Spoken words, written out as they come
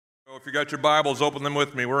If you got your Bibles, open them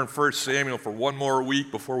with me. We're in 1 Samuel for one more week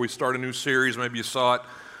before we start a new series. Maybe you saw it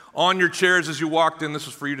on your chairs as you walked in. This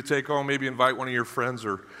is for you to take home. Maybe invite one of your friends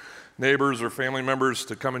or neighbors or family members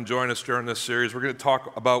to come and join us during this series. We're going to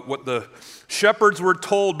talk about what the shepherds were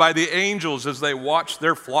told by the angels as they watched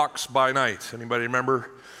their flocks by night. Anybody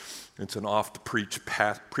remember? It's an oft-preached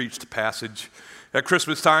passage. At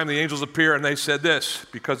Christmas time, the angels appear and they said this: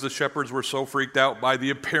 because the shepherds were so freaked out by the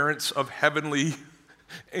appearance of heavenly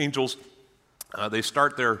angels, they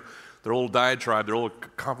start their little diatribe, their little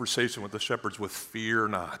conversation with the shepherds with "fear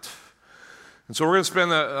not." And so we're going to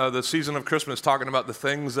spend the season of Christmas talking about the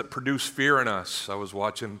things that produce fear in us. I was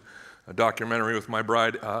watching a documentary with my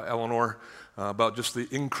bride, Eleanor, about just the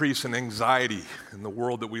increase in anxiety in the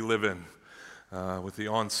world that we live in. With the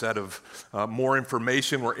onset of more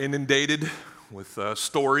information, we're inundated with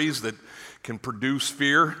stories that can produce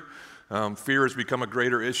fear. Fear has become a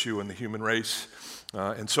greater issue in the human race.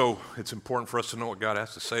 And so it's important for us to know what God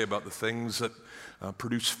has to say about the things that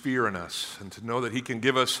produce fear in us, and to know that He can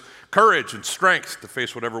give us courage and strength to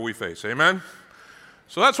face whatever we face. Amen?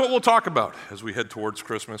 So that's what we'll talk about as we head towards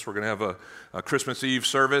Christmas. We're going to have a Christmas Eve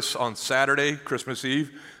service on Saturday, Christmas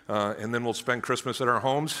Eve, and then we'll spend Christmas at our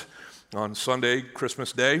homes on Sunday,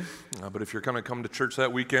 Christmas Day. But if you're going to come to church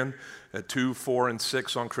that weekend at 2, 4, and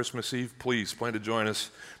 6 on Christmas Eve, please plan to join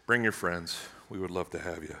us. Bring your friends. We would love to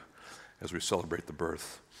have you as we celebrate the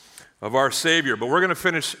birth of our Savior. But we're going to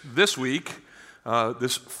finish this week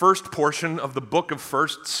this first portion of the book of 1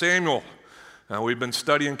 Samuel. We've been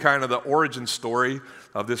studying kind of the origin story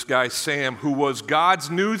of this guy Sam, who was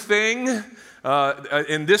God's new thing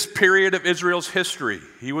in this period of Israel's history.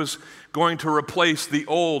 He was going to replace the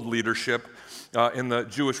old leadership in the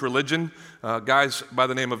Jewish religion, guys by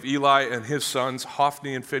the name of Eli and his sons,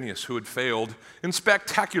 Hophni and Phinehas, who had failed in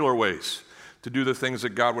spectacular ways to do the things that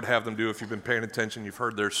God would have them do. If you've been paying attention, you've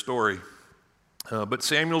heard their story. But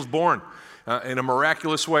Samuel's born in a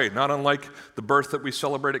miraculous way, not unlike the birth that we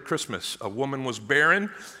celebrate at Christmas. A woman was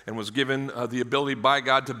barren and was given the ability by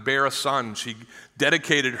God to bear a son. She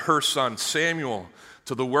dedicated her son, Samuel,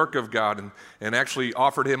 to the work of God, and actually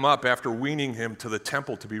offered him up after weaning him to the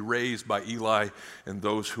temple to be raised by Eli and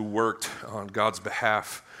those who worked on God's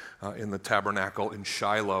behalf in the tabernacle in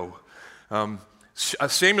Shiloh.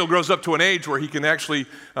 Samuel grows up to an age where he can actually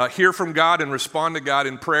hear from God and respond to God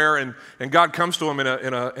in prayer, and God comes to him in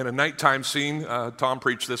a nighttime scene. Tom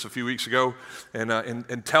preached this a few weeks ago,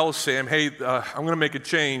 and tells Sam, hey, I'm going to make a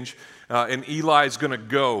change, and Eli's going to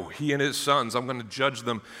go. He and his sons, I'm going to judge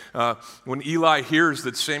them. When Eli hears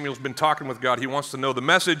that Samuel's been talking with God, he wants to know the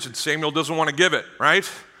message, and Samuel doesn't want to give it, right?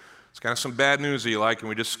 It's kind of some bad news, Eli. Can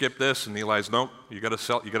we just skip this? And Eli's, nope, you got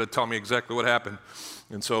to tell me exactly what happened.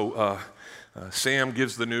 And so Sam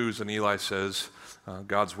gives the news, and Eli says,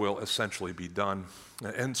 God's will essentially be done.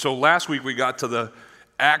 And so last week we got to the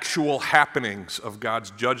actual happenings of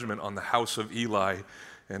God's judgment on the house of Eli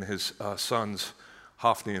and his sons,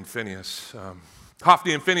 Hophni and Phinehas.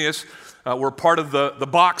 Hophni and Phinehas were part of the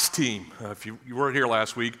box team. If you weren't here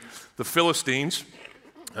last week, the Philistines,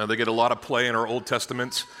 they get a lot of play in our Old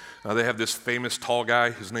Testaments. They have this famous tall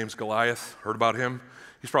guy. His name's Goliath. Heard about him?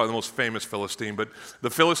 He's probably the most famous Philistine, but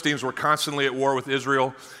the Philistines were constantly at war with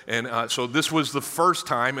Israel, and so this was the first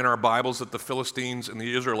time in our Bibles that the Philistines and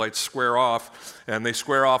the Israelites square off, and they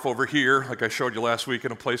square off over here, like I showed you last week,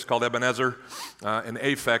 in a place called Ebenezer and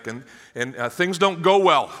Aphek, and things don't go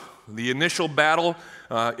well. The initial battle,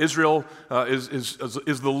 Israel is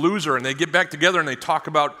the loser, and they get back together and they talk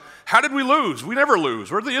about, how did we lose? We never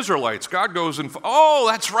lose. We're the Israelites. God goes and, oh,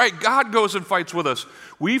 that's right, God goes and fights with us.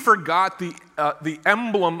 We forgot the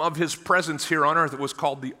emblem of His presence here on earth. It was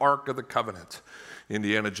called the Ark of the Covenant.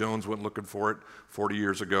 Indiana Jones went looking for it 40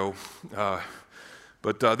 years ago.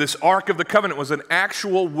 But this Ark of the Covenant was an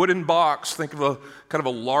actual wooden box. Think of a kind of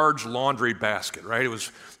a large laundry basket, right? It was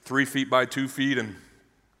 3 feet by 2 feet, and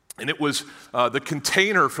it was the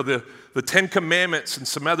container for the Ten Commandments and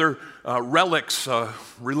some other relics,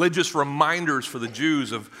 religious reminders for the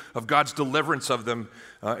Jews of God's deliverance of them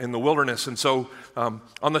in the wilderness. And so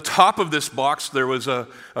on the top of this box, there was a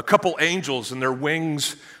couple angels, and their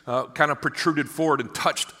wings kind of protruded forward and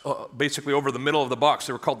touched basically over the middle of the box.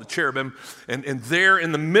 They were called the cherubim. And there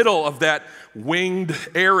in the middle of that winged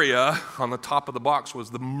area on the top of the box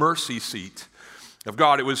was the mercy seat of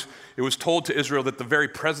God. It was told to Israel that the very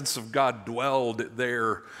presence of God dwelled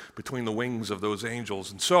there between the wings of those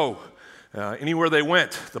angels. And so, anywhere they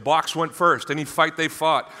went, the box went first. Any fight they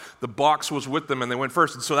fought, the box was with them and they went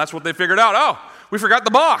first. And so that's what they figured out. Oh, we forgot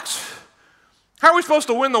the box. How are we supposed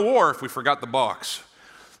to win the war if we forgot the box?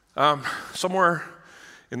 Somewhere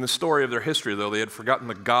In the story of their history, though, they had forgotten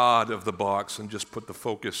the God of the box and just put the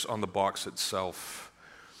focus on the box itself.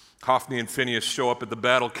 Hophni and Phinehas show up at the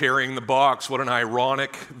battle carrying the box. What an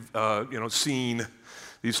ironic, scene.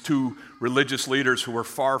 These two religious leaders who were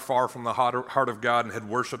far, far from the heart of God and had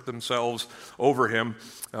worshiped themselves over him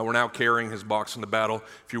were now carrying his box in the battle.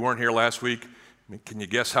 If you weren't here last week, can you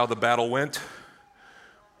guess how the battle went?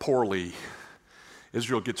 Poorly.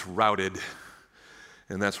 Israel gets routed,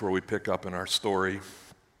 and that's where we pick up in our story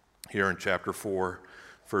here in chapter 4,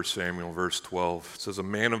 1 Samuel, verse 12. It says, a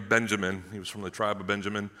man of Benjamin, he was from the tribe of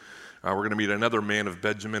Benjamin. We're going to meet another man of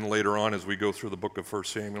Benjamin later on as we go through the book of 1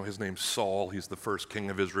 Samuel. His name's Saul. He's the first king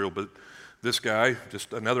of Israel. But this guy,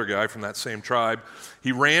 just another guy from that same tribe,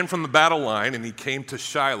 he ran from the battle line and he came to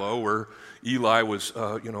Shiloh where Eli was,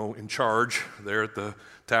 in charge there at the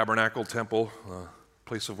tabernacle temple,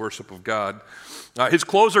 place of worship of God. His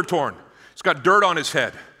clothes are torn. He's got dirt on his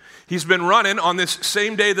head. He's been running on this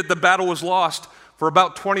same day that the battle was lost for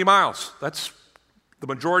about 20 miles. That's the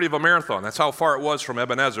majority of a marathon. That's how far it was from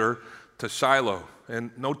Ebenezer to Shiloh.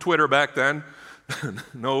 And no Twitter back then,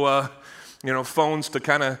 no phones to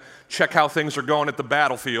kind of check how things are going at the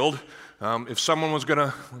battlefield. If someone was going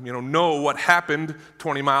to know what happened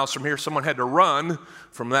 20 miles from here, someone had to run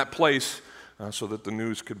from that place so that the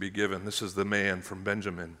news could be given. This is the man from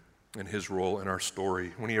Benjamin and his role in our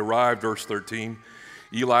story. When he arrived, verse 13,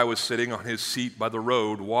 Eli was sitting on his seat by the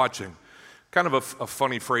road watching. Kind of a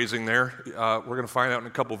funny phrasing there. We're going to find out in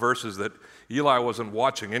a couple verses that Eli wasn't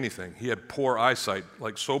watching anything. He had poor eyesight,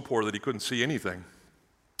 like so poor that he couldn't see anything.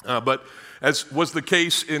 But as was the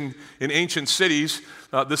case in ancient cities,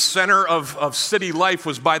 the center of city life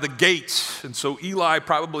was by the gates. And so Eli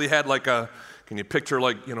probably had can you picture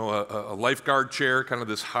a lifeguard chair, kind of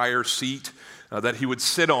this higher seat that he would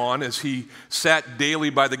sit on as he sat daily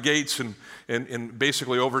by the gates and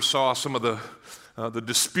basically oversaw some of the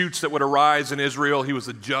disputes that would arise in Israel. He was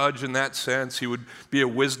a judge in that sense. He would be a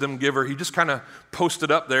wisdom giver. He just kind of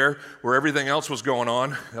posted up there where everything else was going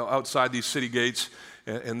on outside these city gates.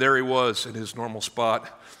 And there he was in his normal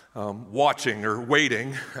spot, watching or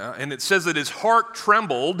waiting. And it says that his heart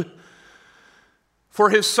trembled for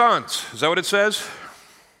his sons. Is that what it says?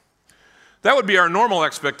 That would be our normal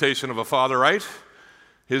expectation of a father, right?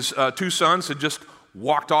 His two sons had just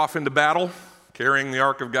walked off into battle, carrying the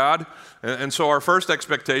ark of God. And so our first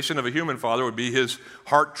expectation of a human father would be his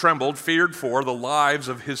heart trembled, feared for the lives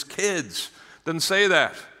of his kids. Doesn't say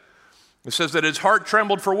that. It says that his heart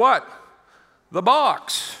trembled for what? The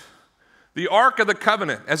box. The Ark of the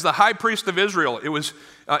Covenant. As the high priest of Israel, it was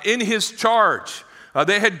in his charge.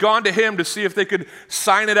 They had gone to him to see if they could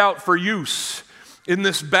sign it out for use in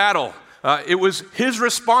this battle. It was his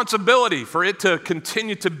responsibility for it to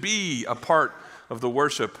continue to be a part of the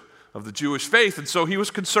worship of the Jewish faith. And so he was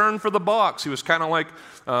concerned for the box. He was kind of like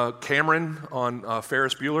Cameron on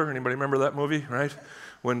Ferris Bueller. Anybody remember that movie, right?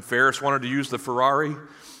 When Ferris wanted to use the Ferrari,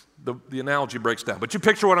 the analogy breaks down. But you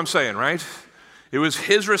picture what I'm saying, right? It was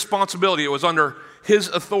his responsibility. It was under his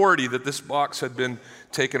authority that this box had been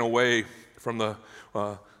taken away from the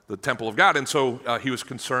temple of God. And so he was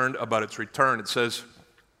concerned about its return. It says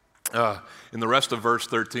in the rest of verse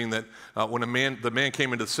 13 that when the man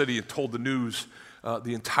came into the city and told the news,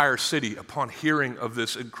 the entire city, upon hearing of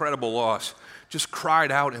this incredible loss, just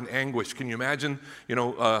cried out in anguish. Can you imagine,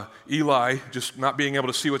 Eli just not being able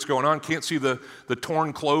to see what's going on, can't see the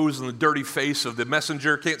torn clothes and the dirty face of the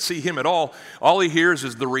messenger, can't see him at all. All he hears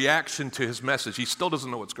is the reaction to his message. He still doesn't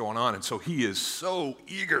know what's going on, and so he is so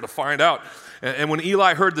eager to find out. And when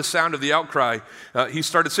Eli heard the sound of the outcry, he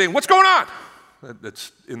started saying, "What's going on?"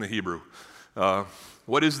 That's in the Hebrew.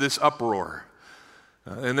 What is this uproar?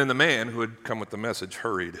 And then the man who had come with the message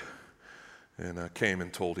hurried and came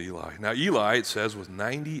and told Eli. Now Eli, it says, was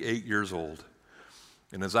 98 years old,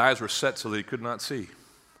 and his eyes were set so that he could not see.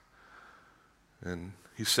 And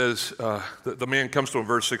he says, the man comes to him,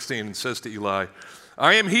 verse 16, and says to Eli,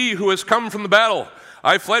 "I am he who has come from the battle.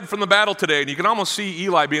 I fled from the battle today." And you can almost see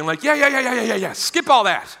Eli being like, yeah, skip all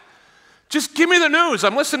that. Just give me the news.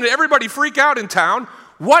 I'm listening to everybody freak out in town.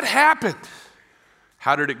 What happened?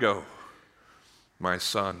 How did it go, my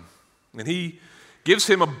son? And he gives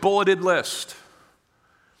him a bulleted list.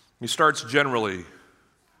 He starts generally. It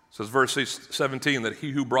says, verse 17, that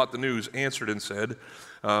he who brought the news answered and said,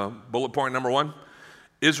 bullet point number 1,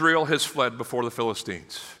 Israel has fled before the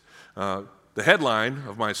Philistines. The headline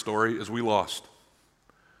of my story is "We lost."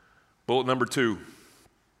 Bullet number 2,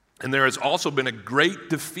 and there has also been a great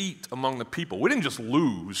defeat among the people. We didn't just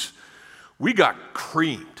lose, we got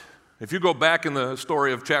creamed. If you go back in the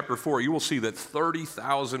story of chapter 4, you will see that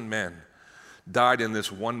 30,000 men died in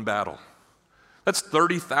this one battle. That's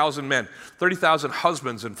 30,000 men, 30,000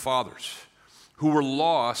 husbands and fathers who were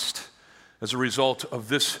lost as a result of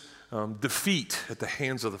this defeat at the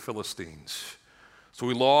hands of the Philistines. So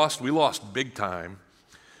we lost big time.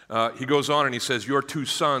 He goes on and he says, your two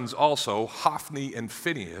sons also, Hophni and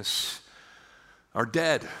Phinehas, are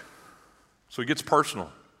dead. So he gets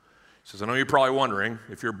personal. He says, I know you're probably wondering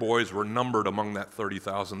if your boys were numbered among that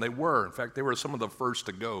 30,000. They were. In fact, they were some of the first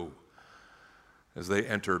to go as they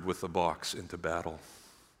entered with the box into battle.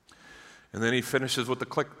 And then he finishes with the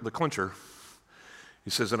clincher. He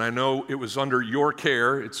says, and I know it was under your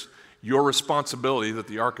care, it's your responsibility that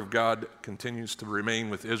the Ark of God continues to remain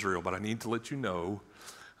with Israel, but I need to let you know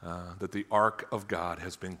that the Ark of God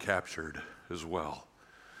has been captured as well.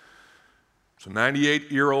 So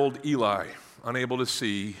 98-year-old Eli, unable to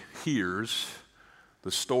see, hears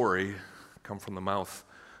the story come from the mouth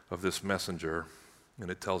of this messenger, and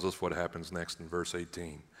it tells us what happens next in verse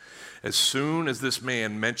 18. As soon as this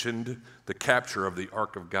man mentioned the capture of the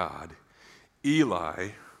Ark of God, Eli,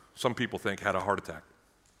 some people think, had a heart attack.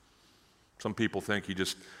 Some people think he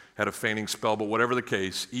just had a fainting spell, but whatever the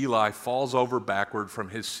case, Eli falls over backward from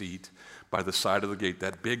his seat by the side of the gate,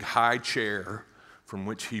 that big high chair from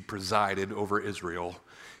which he presided over Israel.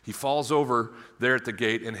 He falls over there at the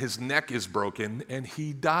gate, and his neck is broken, and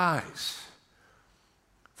he dies.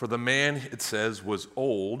 For the man, it says, was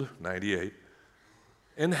old, 98,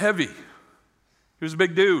 and heavy. He was a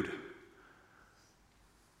big dude.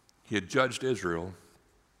 He had judged Israel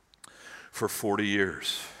for 40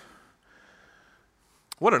 years.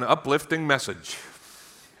 What an uplifting message.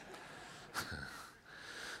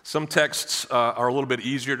 Some texts are a little bit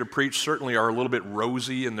easier to preach, certainly are a little bit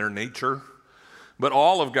rosy in their nature, but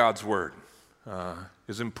all of God's Word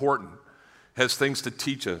is important, has things to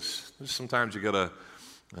teach us. Sometimes you got to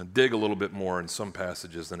dig a little bit more in some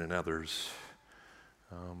passages than in others.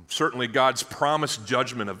 Certainly God's promised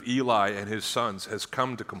judgment of Eli and his sons has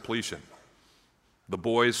come to completion. The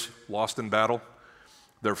boys lost in battle,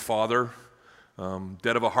 their father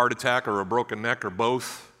dead of a heart attack or a broken neck or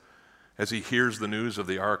both, as he hears the news of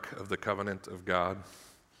the Ark of the Covenant of God.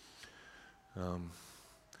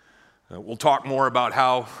 We'll talk more about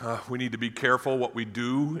how we need to be careful what we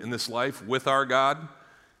do in this life with our God,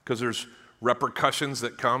 because there's repercussions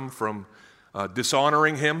that come from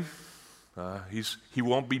dishonoring him. He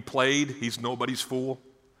won't be played. He's nobody's fool.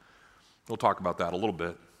 We'll talk about that a little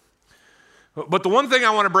bit. But the one thing I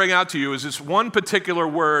want to bring out to you is this one particular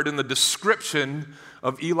word in the description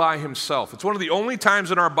of Eli himself. It's one of the only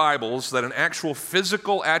times in our Bibles that an actual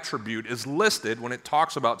physical attribute is listed when it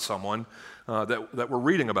talks about someone that we're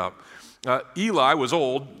reading about. Eli was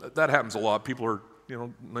old. That happens a lot. People are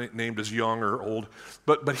named as young or old.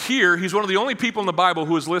 But here, he's one of the only people in the Bible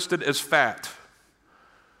who is listed as fat.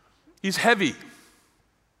 He's heavy.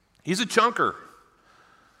 He's a chunker,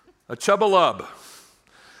 a chubbalub.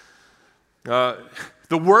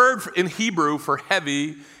 The word in Hebrew for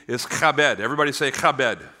heavy is chabed. Everybody say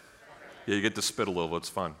chabed. Yeah, you get to spit a little. It's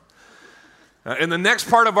fun. In the next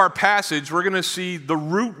part of our passage, we're going to see the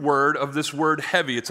root word of this word heavy. It's